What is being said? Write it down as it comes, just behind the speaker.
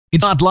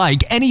It's not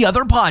like any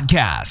other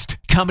podcast.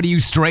 Coming to you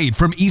straight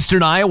from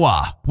Eastern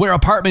Iowa, where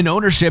apartment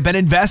ownership and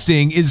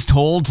investing is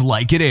told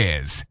like it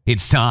is.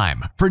 It's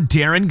time for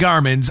Darin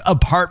Garman's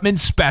Apartment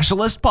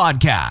Specialist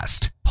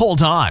Podcast.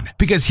 Hold on,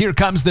 because here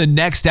comes the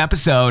next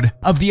episode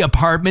of the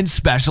Apartment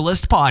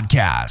Specialist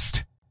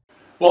Podcast.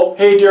 Well,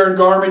 hey, Darin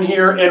Garman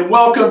here, and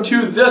welcome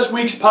to this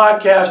week's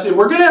podcast. And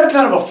we're going to have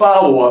kind of a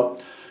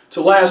follow-up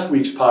to last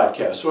week's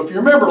podcast. So if you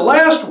remember,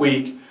 last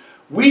week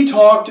we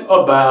talked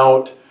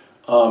about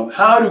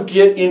how to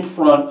get in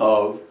front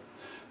of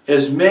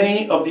as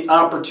many of the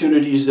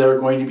opportunities that are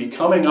going to be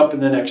coming up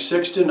in the next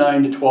 6 to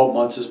 9 to 12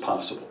 months as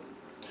possible.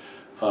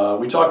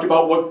 We talked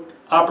about what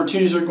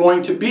opportunities are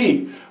going to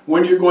be,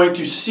 when you're going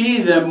to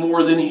see them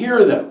more than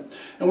hear them.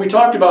 And we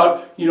talked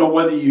about,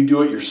 whether you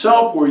do it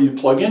yourself or you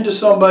plug into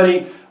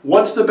somebody,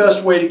 what's the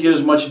best way to get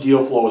as much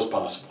deal flow as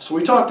possible. So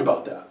we talked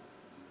about that,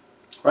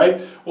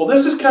 right? Well,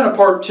 this is kind of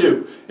part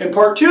two. And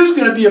part two is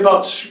going to be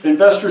about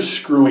investors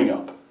screwing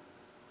up.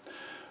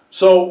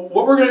 So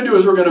what we're going to do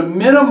is we're going to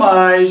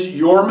minimize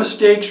your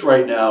mistakes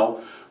right now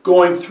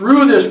going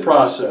through this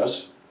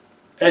process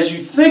as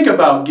you think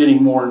about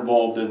getting more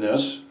involved in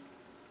this.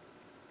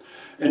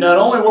 And not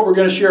only what we're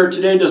going to share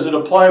today does it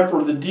apply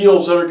for the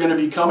deals that are going to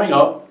be coming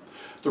up,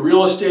 the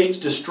real estate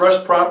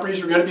distressed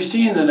properties we're going to be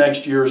seeing in the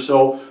next year or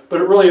so,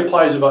 but it really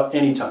applies about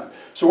any time.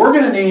 So we're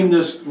going to name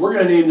this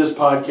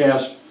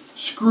podcast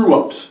Screw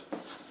Ups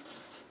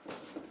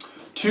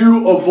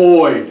to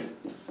Avoid.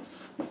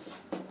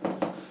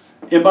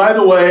 And by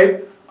the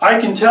way, I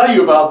can tell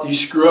you about these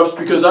screw-ups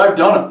because I've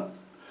done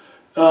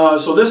them.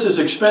 So this is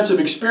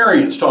expensive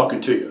experience talking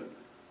to you.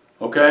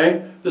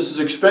 Okay? This is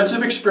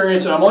expensive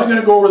experience, and I'm only going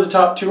to go over the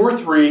top 2 or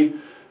 3,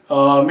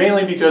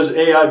 mainly because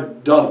A,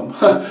 I've done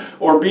them,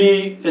 or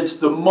B, it's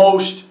the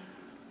most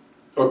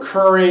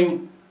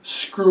occurring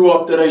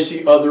screw-up that I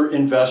see other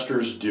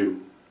investors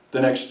do.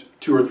 The next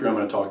 2 or 3 I'm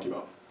going to talk to you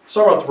about. Let's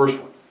start about the first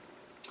one.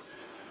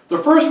 The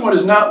first one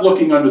is not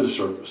looking under the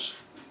surface.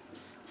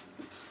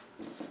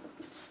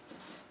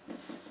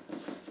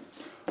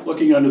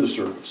 Looking under the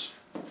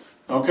surface.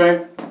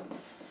 Okay?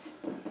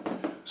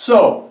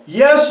 So,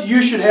 yes,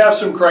 you should have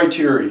some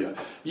criteria.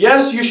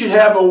 Yes, you should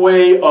have a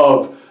way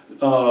of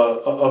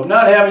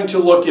not having to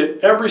look at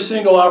every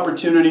single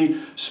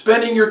opportunity,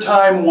 spending your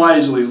time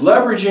wisely,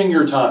 leveraging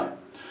your time.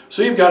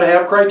 So you've got to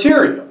have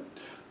criteria.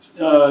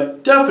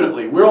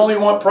 Definitely. We only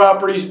want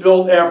properties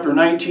built after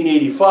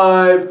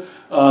 1985.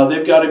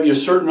 They've got to be a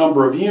certain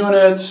number of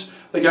units.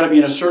 They got to be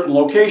in a certain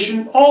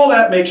location. All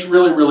that makes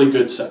really, really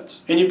good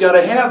sense. And you've got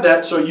to have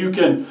that so you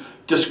can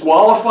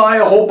disqualify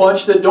a whole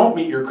bunch that don't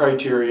meet your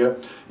criteria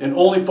and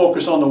only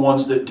focus on the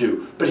ones that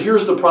do. But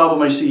here's the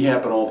problem I see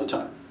happen all the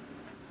time.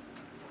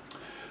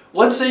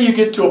 Let's say you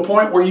get to a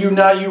point where you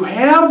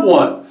have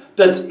one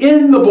that's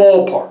in the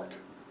ballpark.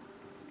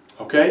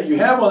 Okay? You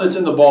have one that's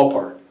in the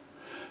ballpark.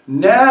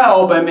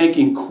 Now, by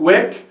making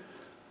quick,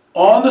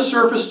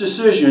 on-the-surface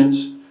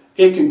decisions,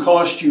 it can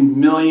cost you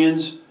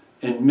millions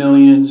and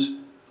millions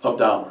of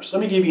dollars.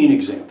 Let me give you an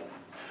example.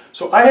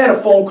 So I had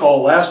a phone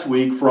call last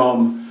week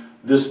from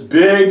this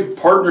big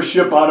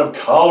partnership out of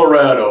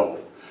Colorado.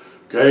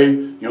 Okay,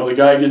 the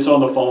guy gets on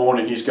the phone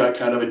and he's got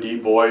kind of a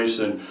deep voice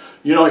and,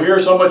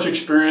 here's how much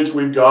experience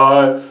we've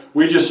got.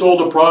 We just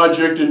sold a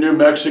project in New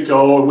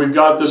Mexico and we've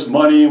got this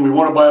money and we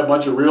want to buy a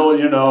bunch of real,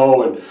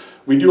 and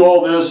we do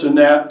all this and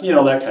that,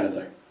 that kind of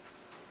thing.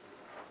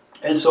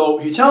 And so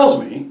he tells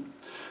me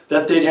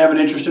that they'd have an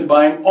interest in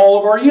buying all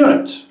of our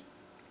units.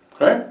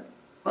 Okay?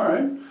 All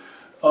right.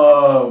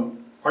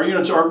 Our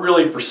units aren't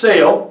really for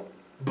sale,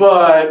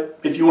 but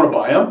if you want to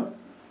buy them,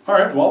 all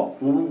right, well,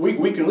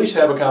 we can at least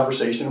have a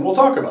conversation and we'll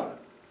talk about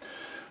it.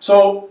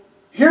 So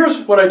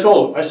here's what I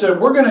told him. I said,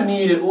 we're going to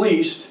need at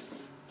least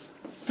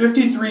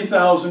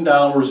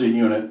 $53,000 a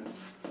unit,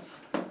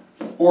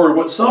 or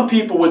what some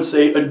people would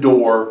say a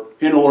door,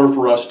 in order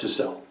for us to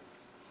sell.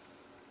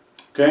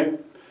 Okay?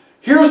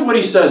 Here's what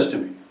he says to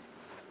me.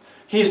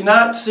 He's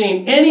not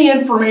seen any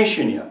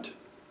information yet.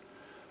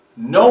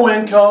 No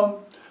income,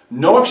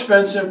 no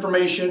expense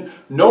information,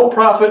 no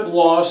profit and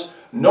loss,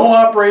 no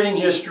operating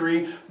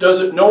history,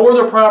 doesn't know where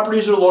the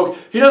properties are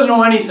located. He doesn't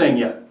know anything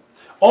yet.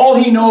 All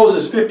he knows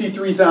is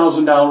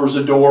 $53,000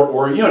 a door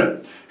or a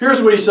unit.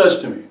 Here's what he says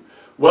to me.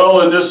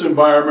 Well, in this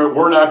environment,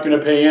 we're not going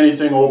to pay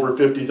anything over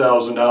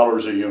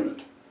 $50,000 a unit.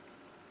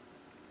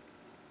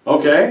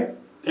 Okay?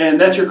 And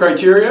that's your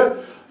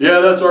criteria? Yeah,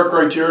 that's our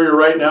criteria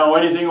right now.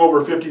 Anything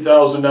over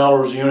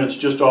 $50,000 a unit is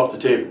just off the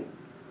table.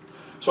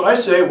 So I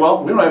say,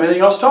 well, we don't have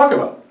anything else to talk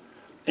about.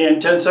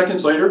 And 10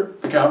 seconds later,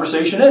 the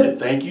conversation ended.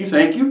 Thank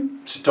you.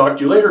 Talk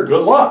to you later.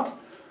 Good luck.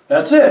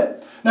 That's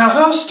it. Now,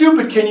 how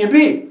stupid can you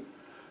be?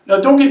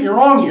 Now, don't get me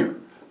wrong here.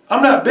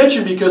 I'm not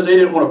bitching because they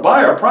didn't want to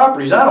buy our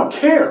properties. I don't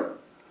care.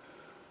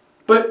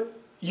 But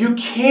you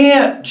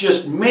can't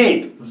just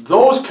make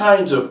those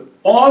kinds of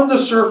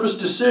on-the-surface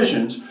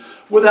decisions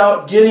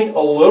without getting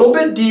a little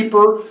bit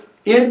deeper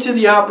into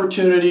the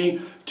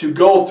opportunity to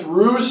go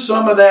through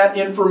some of that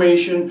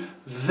information,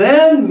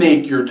 then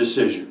make your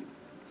decision.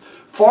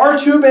 Far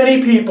too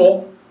many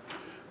people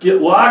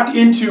get locked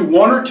into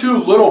one or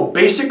two little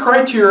basic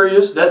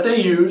criterias that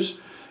they use,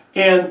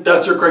 and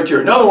that's their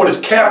criteria. Another one is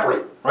cap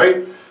rate,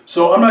 right?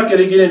 So I'm not going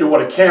to get into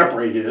what a cap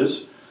rate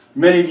is.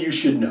 Many of you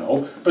should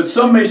know. But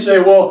some may say,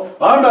 well,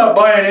 I'm not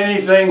buying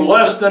anything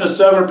less than a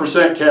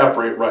 7% cap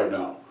rate right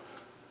now.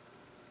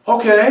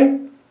 Okay.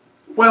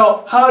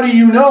 Well, how do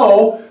you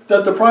know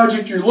that the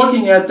project you're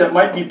looking at that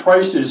might be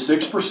priced at a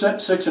 6%,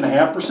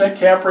 6.5%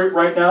 cap rate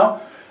right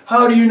now,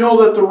 how do you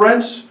know that the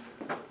rents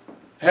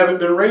haven't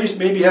been raised,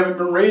 maybe haven't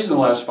been raised in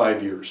the last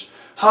 5 years?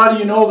 How do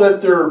you know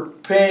that they're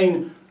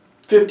paying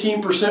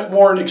 15%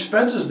 more in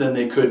expenses than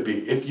they could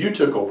be if you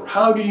took over?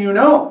 How do you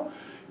know?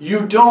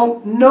 You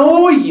don't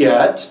know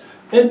yet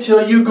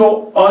until you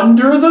go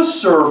under the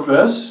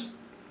surface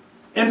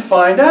and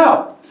find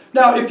out.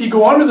 Now, if you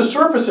go under the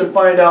surface and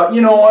find out,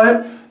 you know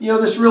what,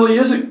 this really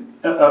isn't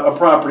a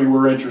property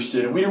we're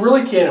interested in. We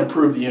really can't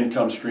improve the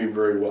income stream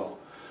very well.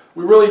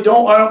 We really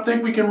don't. I don't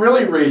think we can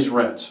really raise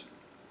rents.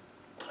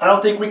 I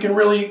don't think we can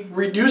really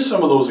reduce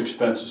some of those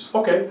expenses.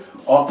 Okay,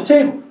 off the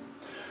table.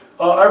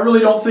 I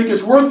really don't think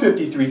it's worth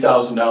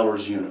 $53,000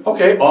 a unit.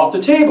 Okay, off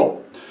the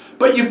table.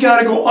 But you've got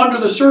to go under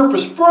the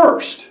surface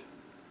first.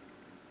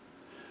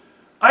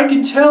 I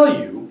can tell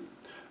you,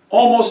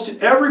 almost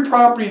every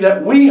property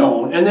that we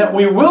own and that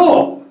we will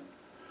own,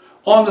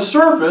 on the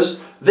surface,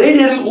 they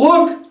didn't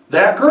look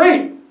that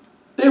great.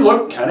 They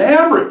looked kind of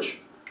average.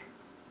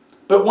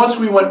 But once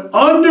we went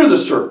under the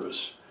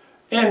surface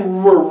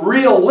and were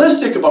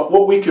realistic about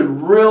what we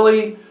could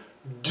really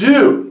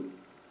do,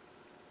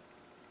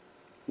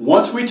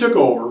 once we took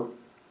over,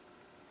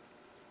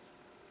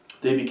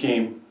 they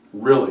became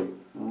really,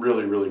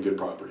 really, really good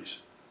properties.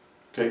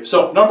 Okay,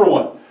 so number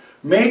one,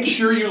 make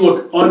sure you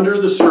look under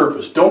the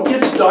surface. Don't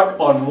get stuck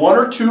on one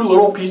or two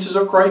little pieces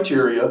of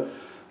criteria.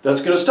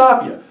 That's going to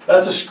stop you.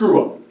 That's a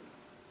screw up.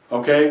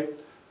 Okay,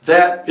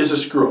 that is a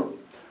screw up. All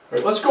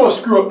right, let's go with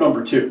screw up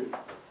number two.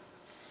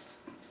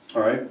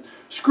 All right,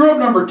 screw up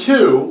number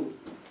two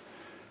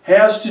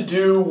has to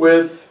do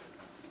with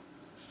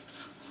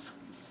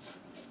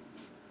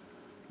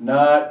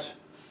not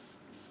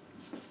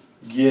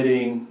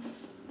getting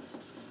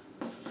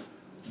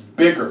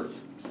bigger.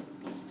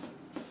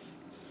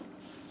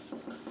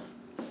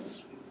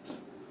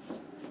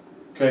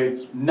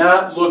 Okay,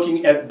 not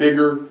looking at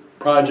bigger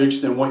projects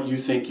than what you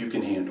think you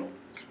can handle.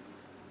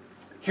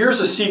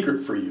 Here's a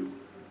secret for you.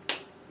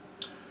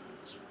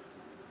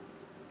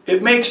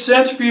 It makes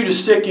sense for you to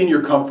stick in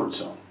your comfort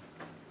zone.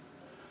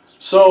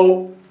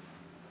 So,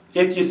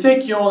 if you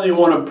think you only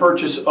want to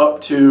purchase up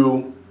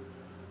to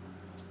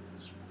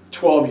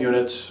 12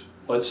 units,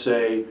 let's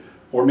say,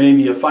 or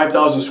maybe a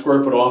 5,000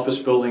 square foot office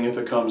building if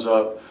it comes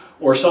up,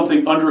 or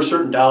something under a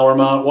certain dollar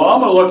amount, well, I'm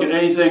going to look at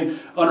anything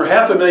under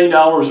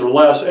 $500,000 or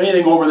less.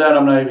 Anything over that,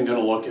 I'm not even going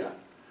to look at.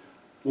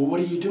 Well,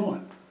 what are you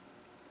doing?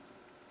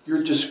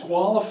 You're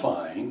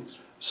disqualifying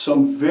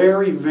some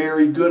very,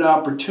 very good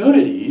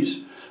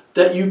opportunities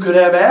that you could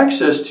have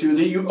access to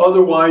that you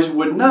otherwise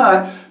would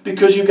not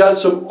because you got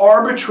some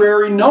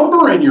arbitrary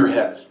number in your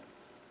head.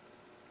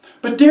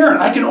 But Darin,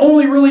 I can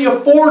only really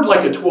afford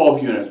like a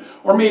 12 unit,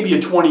 or maybe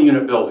a 20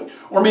 unit building,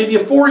 or maybe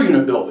a 4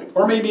 unit building,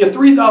 or maybe a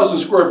 3,000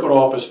 square foot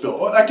office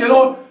building.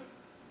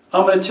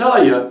 I'm going to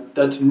tell you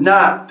that's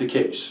not the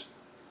case.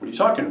 What are you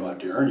talking about,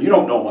 Darin? You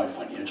don't know my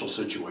financial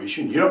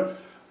situation.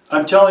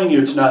 I'm telling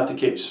you it's not the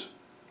case.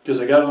 Because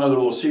I got another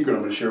little secret I'm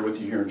going to share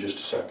with you here in just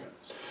a second.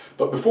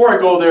 But before I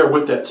go there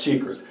with that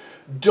secret,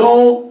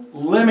 don't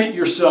limit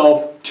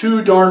yourself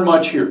too darn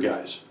much here,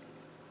 guys.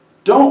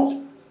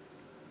 Don't.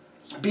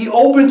 Be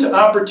open to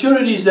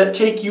opportunities that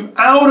take you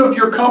out of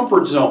your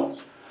comfort zone.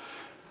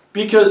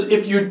 Because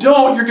if you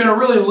don't, you're going to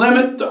really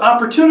limit the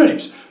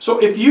opportunities.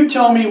 So if you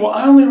tell me, well,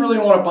 I only really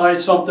want to buy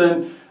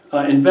something,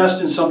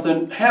 invest in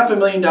something,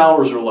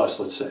 $500,000 or less,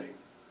 let's say.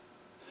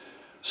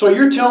 So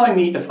you're telling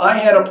me if I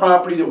had a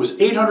property that was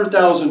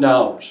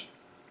 $800,000,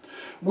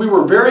 we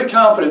were very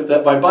confident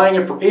that by buying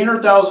it for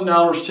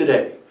 $800,000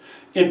 today,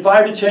 in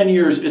 5 to 10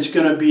 years, it's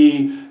going to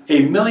be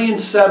a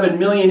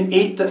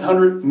 $1,700,000,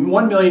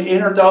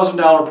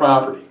 $1,800,000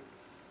 property.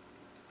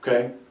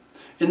 Okay?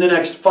 In the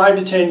next 5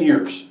 to 10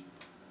 years.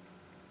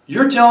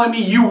 You're telling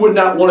me you would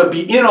not want to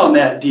be in on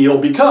that deal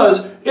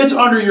because it's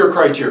under your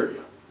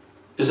criteria.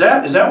 Is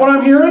that what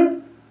I'm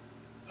hearing?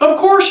 Of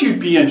course you'd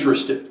be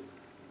interested.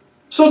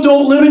 So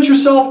don't limit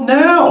yourself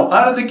now,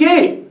 out of the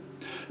gate.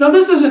 Now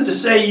this isn't to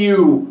say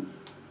you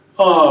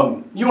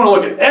want to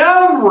look at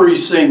every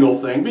single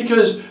thing,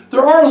 because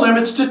there are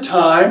limits to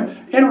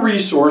time and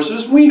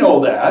resources, we know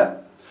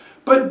that.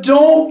 But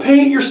don't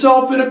paint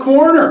yourself in a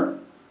corner.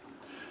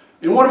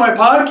 In one of my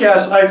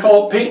podcasts, I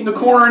call it painting the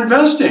corner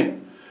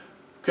investing.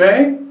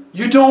 Okay?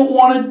 You don't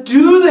want to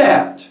do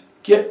that.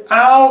 Get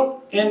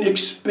out and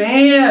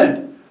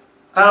expand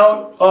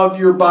out of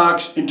your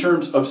box in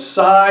terms of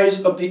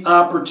size of the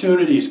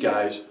opportunities,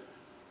 guys.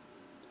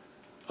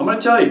 I'm going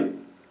to tell you,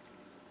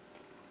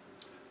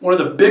 one of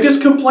the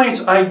biggest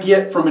complaints I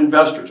get from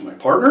investors, my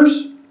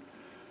partners,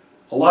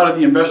 a lot of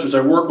the investors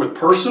I work with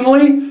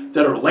personally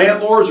that are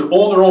landlords or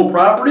own their own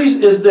properties,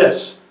 is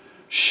this: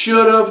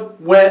 should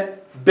have went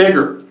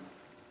bigger.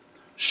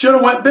 Should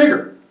have went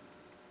bigger.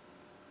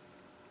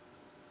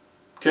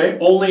 Okay,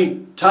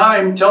 only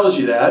time tells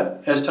you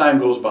that as time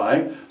goes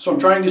by. So I'm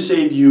trying to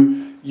save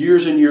you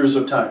years and years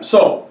of time.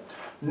 So,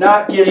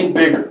 not getting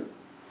bigger.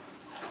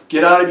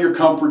 Get out of your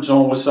comfort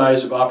zone with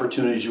size of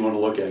opportunities you want to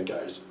look at,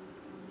 guys.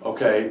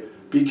 Okay,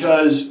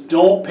 because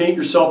don't paint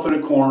yourself in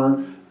a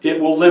corner.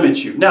 It will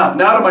limit you. Now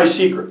to my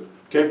secret.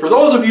 Okay, for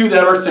those of you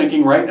that are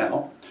thinking right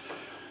now,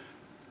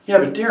 yeah,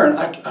 but Darin,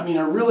 I mean,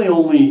 I really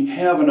only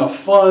have enough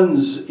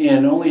funds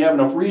and only have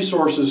enough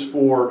resources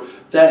for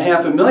that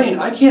 $500,000.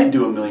 I can't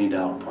do $1 million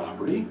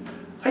property.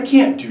 I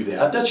can't do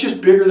that. That's just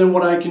bigger than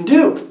what I can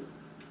do.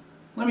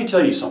 Let me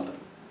tell you something.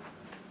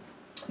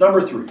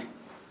 Number 3.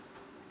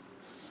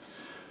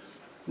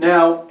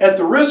 Now, at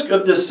the risk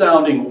of this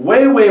sounding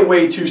way, way,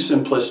 way too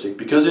simplistic,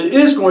 because it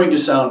is going to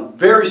sound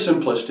very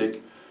simplistic,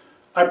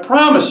 I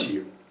promise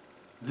you,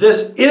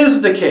 this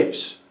is the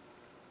case.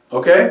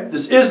 Okay?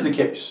 This is the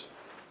case.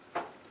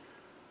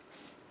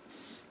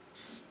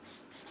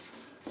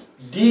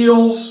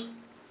 Deals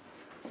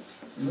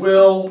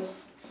will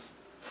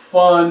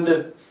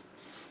fund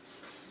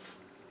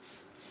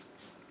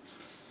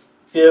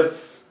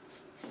if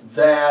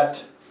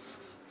that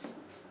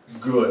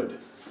good.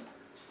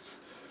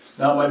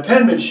 Now my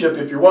penmanship,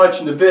 if you're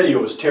watching the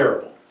video, is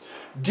terrible.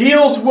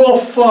 Deals will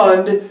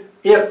fund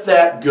if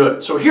that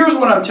good. So here's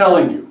what I'm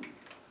telling you.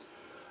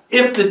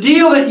 If the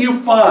deal that you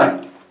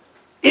find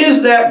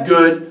is that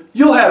good,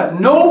 you'll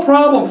have no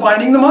problem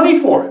finding the money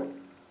for it.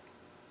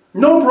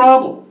 No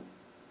problem.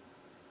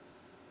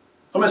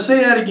 I'm going to say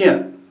that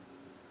again.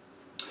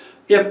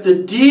 If the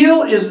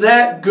deal is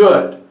that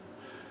good,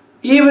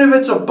 even if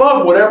it's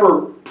above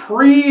whatever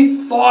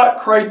pre-thought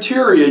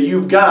criteria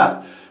you've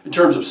got in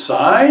terms of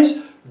size,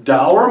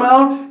 dollar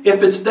amount,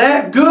 if it's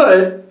that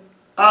good,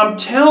 I'm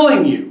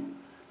telling you,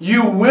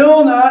 you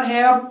will not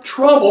have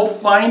trouble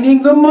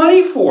finding the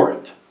money for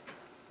it.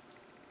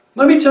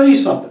 Let me tell you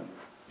something.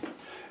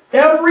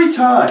 Every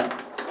time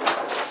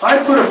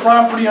I put a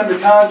property under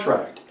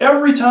contract,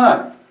 every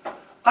time,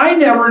 I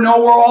never know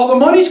where all the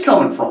money's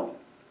coming from.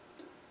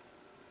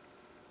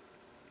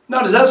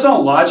 Now, does that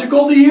sound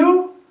logical to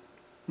you?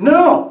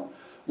 No.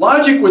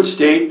 Logic would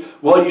state,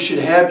 well, you should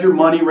have your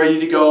money ready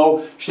to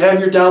go. You should have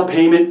your down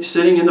payment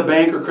sitting in the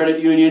bank or credit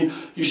union.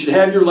 You should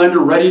have your lender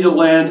ready to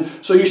lend.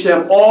 So you should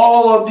have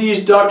all of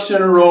these ducks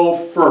in a row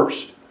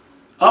first.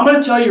 I'm going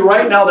to tell you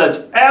right now,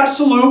 that's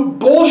absolute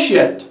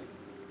bullshit.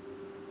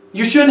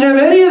 You shouldn't have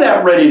any of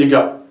that ready to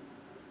go.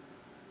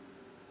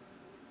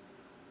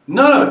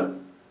 None of it.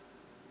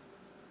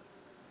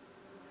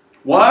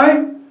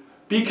 Why?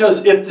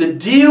 Because if the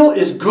deal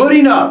is good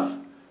enough,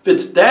 if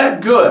it's that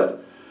good,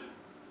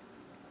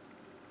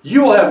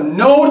 you will have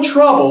no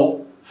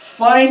trouble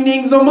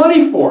finding the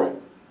money for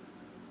it.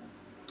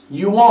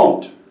 You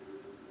won't.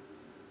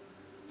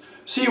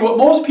 See, what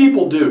most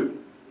people do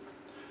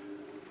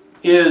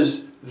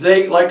is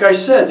they, like I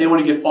said, they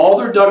want to get all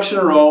their ducks in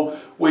a row,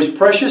 waste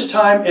precious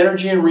time,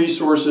 energy, and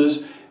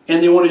resources,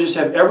 and they want to just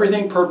have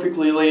everything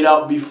perfectly laid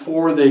out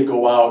before they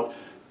go out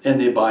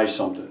and they buy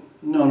something.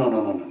 No, no,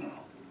 no, no, no, no.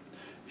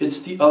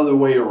 It's the other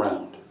way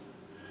around.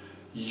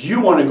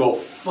 You want to go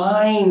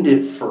find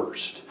it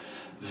first.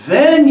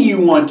 Then you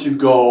want to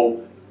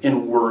go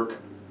and work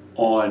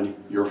on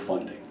your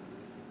funding.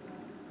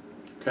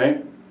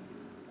 Okay?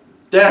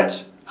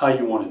 That's how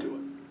you want to do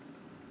it.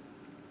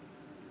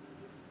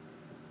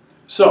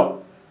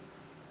 So,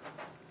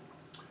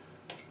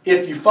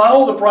 if you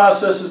follow the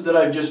processes that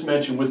I've just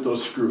mentioned with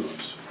those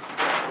screw-ups,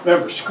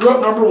 remember,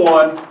 screw-up number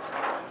 1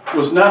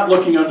 was not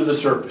looking under the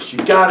surface.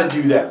 You've got to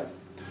do that.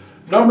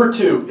 Number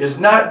 2 is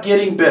not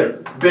getting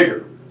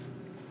bigger.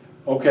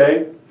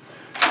 Okay?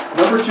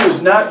 Number 2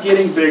 is not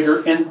getting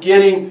bigger and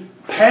getting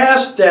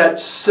past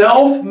that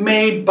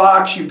self-made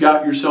box you've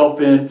got yourself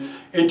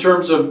in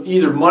terms of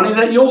either money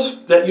that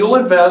you'll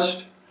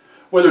invest,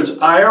 whether it's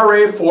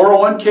IRA,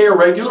 401k, or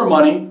regular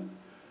money,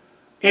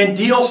 and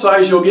deal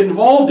size you'll get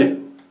involved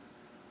in.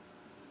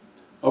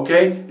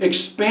 Okay?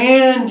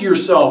 Expand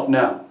yourself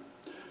now.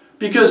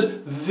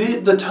 Because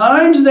the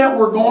times that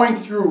we're going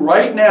through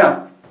right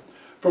now,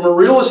 from a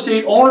real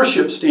estate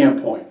ownership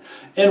standpoint,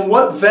 and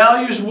what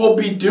values we'll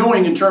be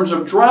doing in terms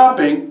of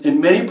dropping in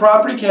many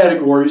property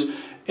categories,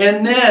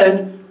 and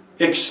then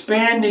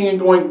expanding and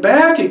going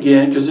back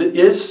again, because it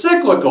is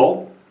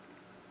cyclical,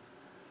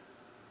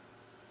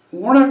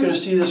 we're not going to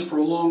see this for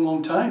a long,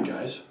 long time,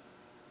 guys.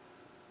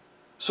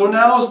 So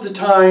now's the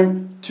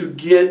time to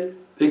get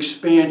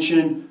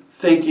expansion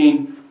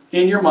thinking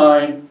in your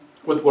mind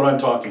with what I'm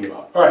talking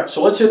about. All right,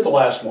 so let's hit the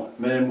last one,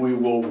 and then we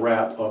will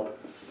wrap up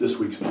this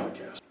week's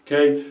podcast.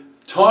 Okay?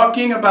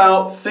 Talking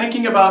about,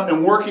 thinking about,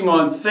 and working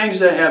on things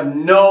that have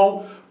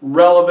no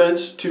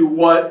relevance to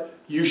what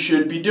you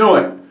should be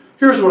doing.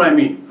 Here's what I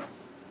mean.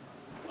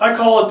 I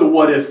call it the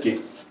what-if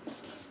game.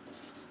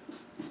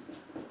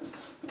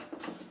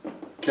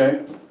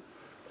 Okay?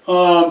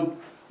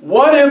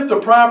 What if the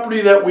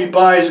property that we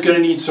buy is going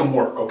to need some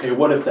work? Okay,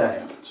 what if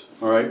that happens?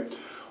 All right?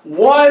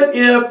 What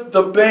if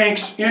the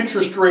bank's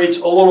interest rate's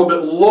a little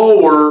bit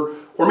lower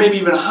or maybe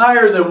even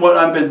higher than what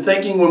I've been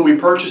thinking when we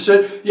purchase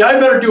it, yeah, I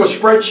better do a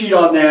spreadsheet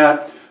on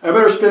that. I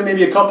better spend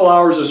maybe a couple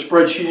hours of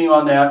spreadsheeting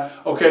on that.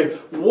 Okay,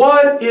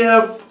 what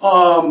if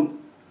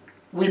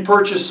we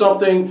purchase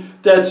something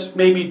that's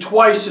maybe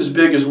twice as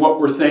big as what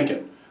we're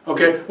thinking?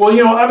 Okay,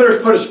 well, I better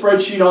put a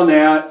spreadsheet on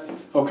that.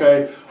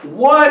 Okay,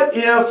 what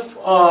if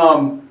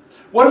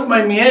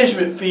my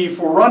management fee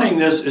for running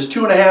this is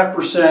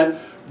 2.5%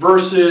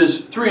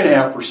 versus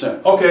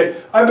 3.5%?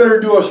 Okay, I better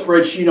do a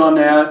spreadsheet on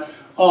that.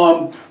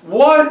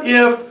 What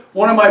if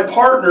one of my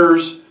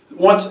partners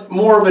wants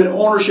more of an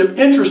ownership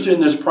interest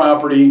in this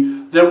property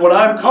than what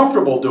I'm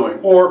comfortable doing?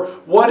 Or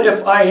what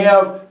if I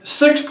have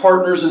 6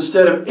 partners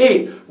instead of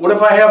 8? What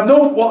if I have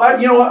no? Well,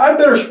 I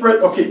better spread.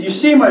 Okay, do you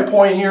see my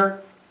point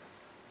here?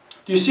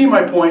 Do you see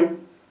my point?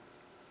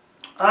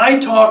 I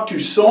talk to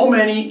so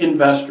many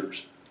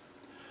investors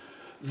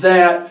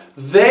that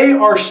they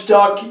are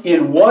stuck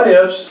in what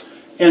ifs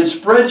and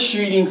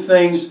spreadsheeting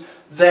things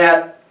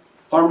that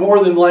are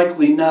more than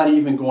likely not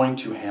even going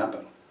to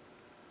happen.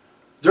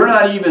 They're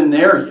not even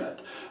there yet.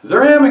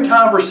 They're having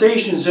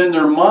conversations in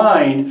their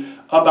mind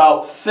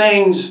about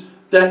things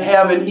that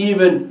haven't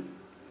even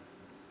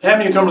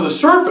come to the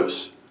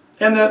surface,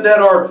 and that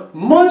are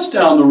months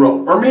down the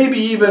road, or maybe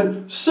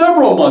even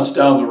several months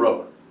down the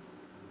road.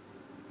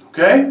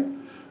 Okay?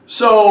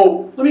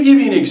 So let me give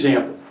you an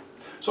example.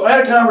 So I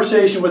had a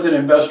conversation with an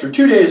investor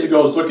 2 days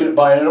ago who's looking at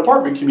buying an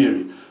apartment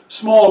community,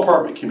 small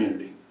apartment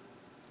community.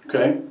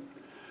 Okay?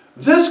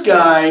 This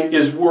guy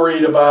is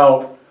worried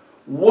about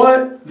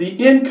what the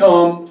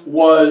income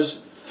was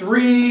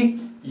 3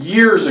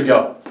 years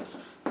ago.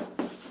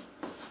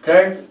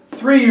 Okay?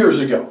 3 years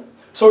ago.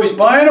 So he's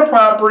buying a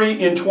property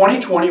in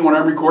 2020 when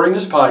I'm recording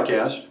this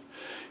podcast.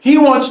 He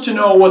wants to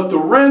know what the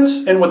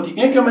rents and what the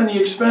income and the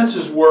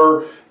expenses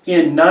were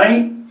in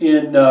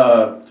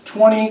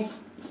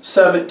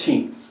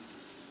 2017.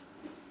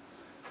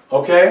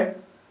 Okay?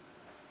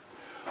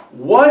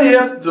 What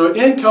if the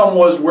income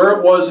was where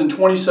it was in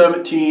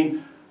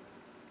 2017?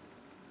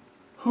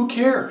 Who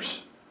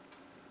cares?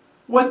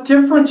 What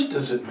difference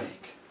does it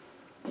make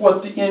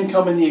what the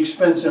income and the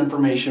expense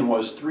information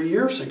was 3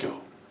 years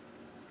ago?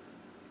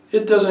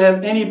 It doesn't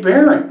have any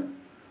bearing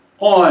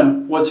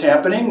on what's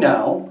happening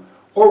now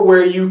or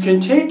where you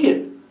can take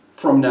it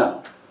from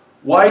now.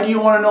 Why do you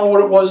want to know what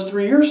it was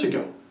 3 years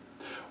ago?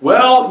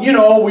 Well, we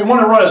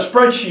want to run a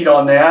spreadsheet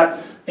on that,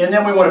 and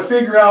then we want to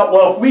figure out,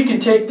 well, if we can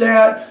take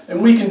that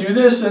and we can do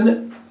this,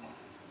 and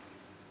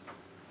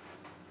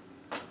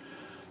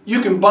you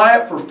can buy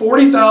it for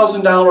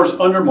 $40,000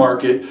 under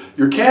market.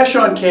 Your cash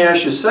on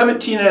cash is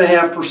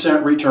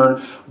 17.5%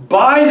 return.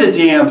 Buy the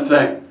damn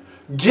thing.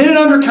 Get it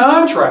under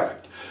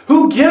contract.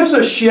 Who gives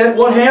a shit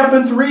what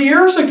happened 3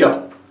 years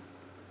ago?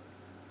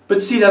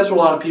 But see, that's what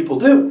a lot of people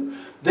do.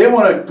 They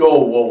want to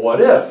go, well,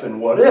 what if, and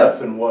what if,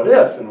 and what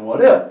if, and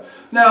what if.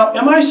 Now,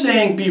 am I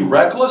saying be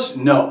reckless?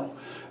 No.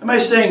 Am I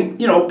saying,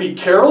 be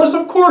careless?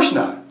 Of course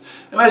not.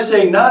 Am I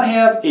saying not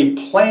have a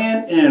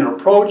plan and an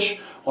approach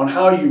on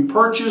how you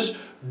purchase,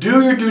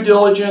 do your due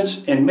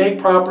diligence, and make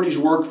properties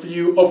work for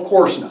you? Of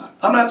course not.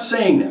 I'm not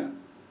saying that.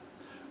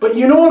 But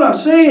you know what I'm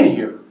saying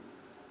here?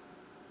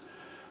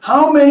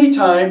 How many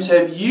times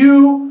have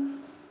you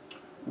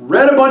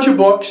read a bunch of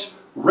books,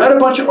 read a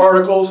bunch of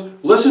articles,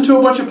 listened to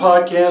a bunch of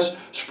podcasts,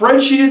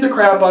 spreadsheeted the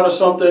crap out of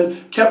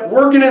something, kept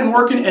working and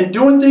working and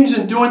doing things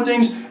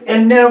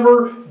and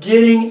never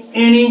getting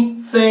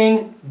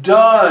anything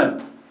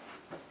done?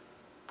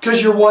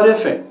 Because you're what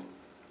ifing.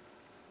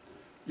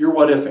 You're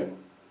what ifing.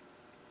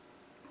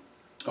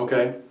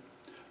 Okay?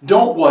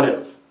 Don't what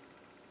if.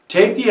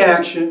 Take the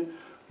action,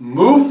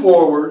 move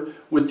forward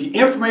with the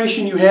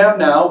information you have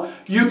now.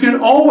 You can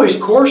always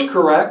course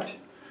correct.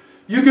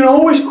 You can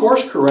always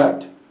course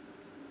correct.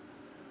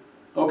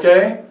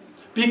 Okay?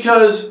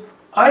 Because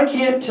I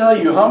can't tell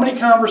you how many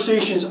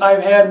conversations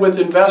I've had with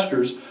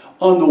investors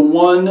on the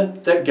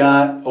one that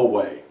got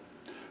away.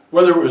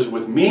 Whether it was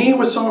with me,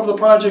 with some of the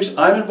projects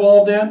I'm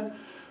involved in,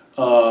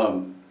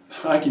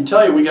 I can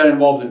tell you we got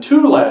involved in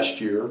 2 last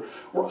year,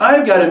 where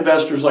I've got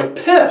investors like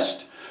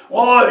pissed.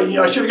 Oh,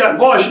 I should have gotten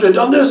involved, I should have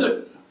done this.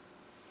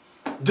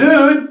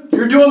 Dude,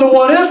 you're doing the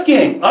what if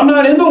game. I'm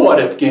not in the what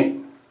if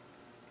game.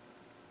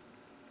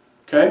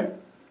 Okay?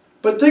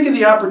 But think of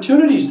the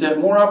opportunities,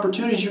 more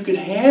opportunities you could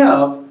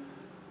have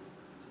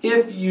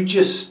if you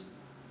just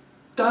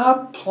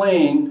stop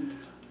playing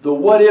the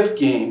what if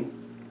game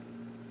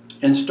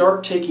and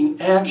start taking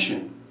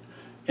action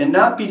and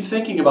not be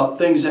thinking about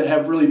things that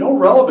have really no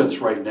relevance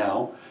right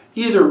now,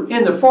 either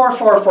in the far,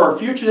 far, far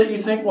future that you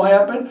think will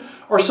happen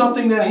or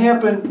something that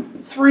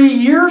happened 3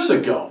 years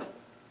ago.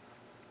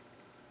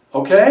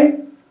 Okay?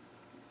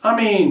 I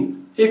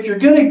mean, if you're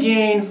going to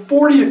gain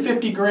 40 to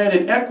 50 grand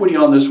in equity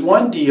on this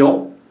one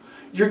deal,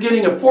 you're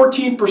getting a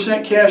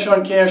 14% cash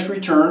on cash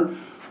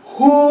return.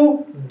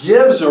 Who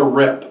gives a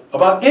rip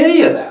about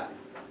any of that?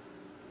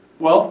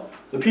 Well,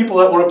 the people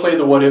that want to play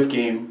the what if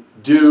game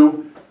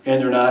do,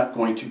 and they're not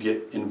going to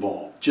get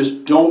involved.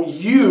 Just don't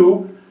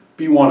you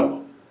be one of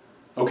them.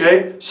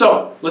 Okay?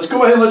 So, let's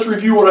go ahead and let's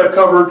review what I've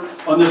covered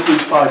on this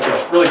week's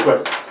podcast really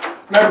quick.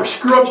 Remember,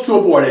 screw-ups to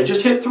avoid. I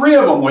just hit 3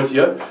 of them with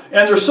you,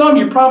 and there's some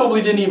you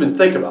probably didn't even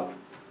think about.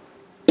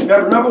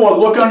 Remember, number 1,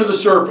 look under the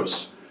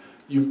surface.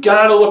 You've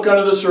got to look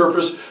under the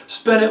surface.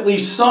 Spend at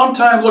least some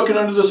time looking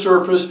under the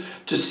surface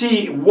to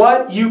see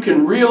what you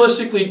can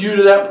realistically do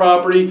to that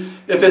property.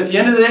 If at the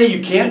end of the day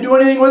you can't do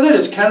anything with it,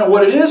 it's kind of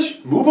what it is,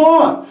 move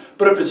on.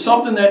 But if it's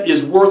something that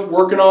is worth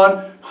working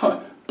on,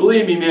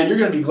 believe me, man, you're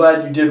going to be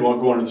glad you did want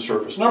to go under the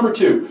surface. Number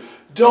 2,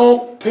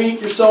 don't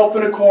paint yourself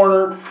in a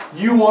corner.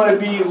 You want to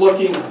be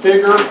looking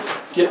bigger.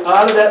 Get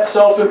out of that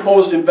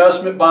self-imposed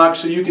investment box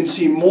so you can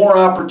see more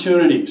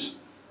opportunities.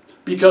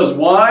 Because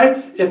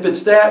why? If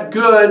it's that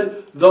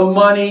good, the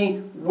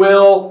money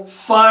will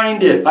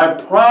find it. I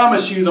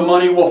promise you the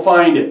money will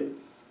find it.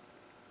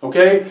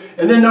 Okay?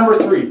 And then number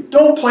 3,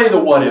 don't play the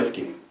what-if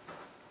game.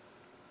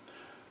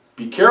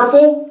 Be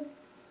careful.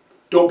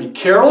 Don't be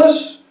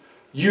careless.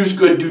 Use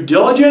good due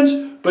diligence.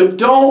 But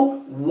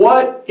don't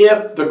what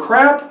if the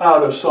crap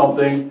out of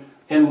something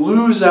and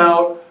lose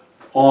out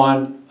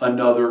on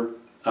another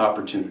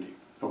opportunity.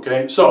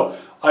 Okay? So,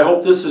 I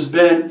hope this has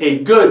been a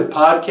good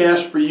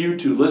podcast for you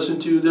to listen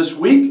to this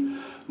week.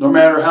 No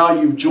matter how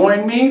you've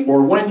joined me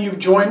or when you've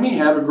joined me,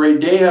 have a great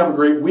day, have a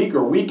great week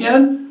or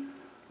weekend.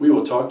 We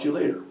will talk to you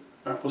later.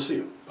 All right, we'll see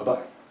you.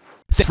 Bye-bye.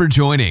 Thanks for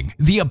joining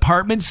the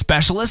Apartment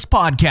Specialist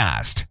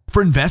Podcast.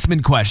 For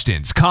investment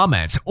questions,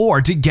 comments,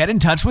 or to get in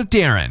touch with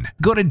Darin,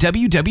 go to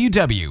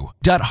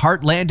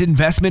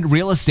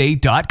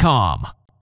www.heartlandinvestmentrealestate.com.